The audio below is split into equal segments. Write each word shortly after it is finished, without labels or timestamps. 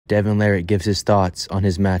Devon Larratt gives his thoughts on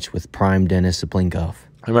his match with prime Denis Cyplenkov.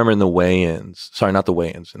 I remember in the weigh-ins, sorry, not the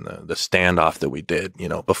weigh-ins, in the standoff that we did, you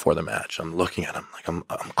know, before the match. I'm looking at him, like I'm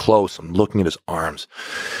close. I'm looking at his arms,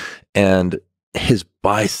 and his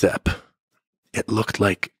bicep, it looked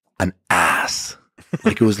like an ass.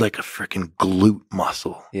 Like it was like a freaking glute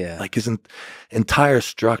muscle. Yeah. Like his entire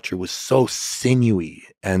structure was so sinewy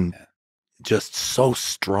and just so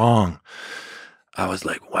strong. I was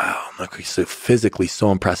like, wow, like he's so physically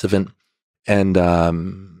so impressive. And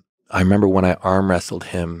I remember when I arm wrestled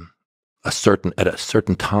him at a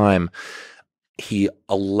certain time, he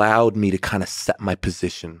allowed me to kind of set my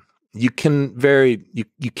position. You can't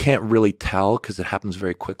really tell because it happens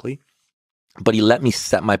very quickly. But he let me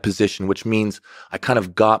set my position, which means I kind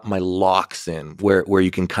of got my locks in where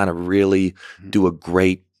you can kind of really do a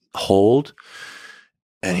great hold.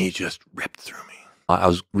 And he just ripped through me. I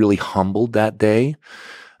was really humbled that day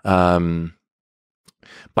by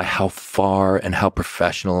how far and how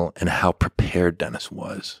professional and how prepared Denis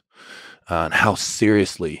was, and how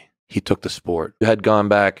seriously he took the sport. I had gone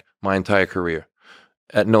back my entire career.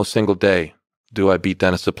 At no single day do I beat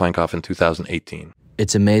Denis Cyplenkov in 2018.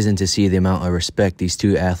 It's amazing to see the amount of respect these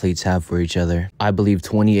two athletes have for each other. I believe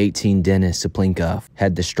 2018 Denis Cyplenkov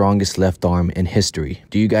had the strongest left arm in history.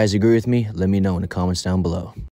 Do you guys agree with me? Let me know in the comments down below.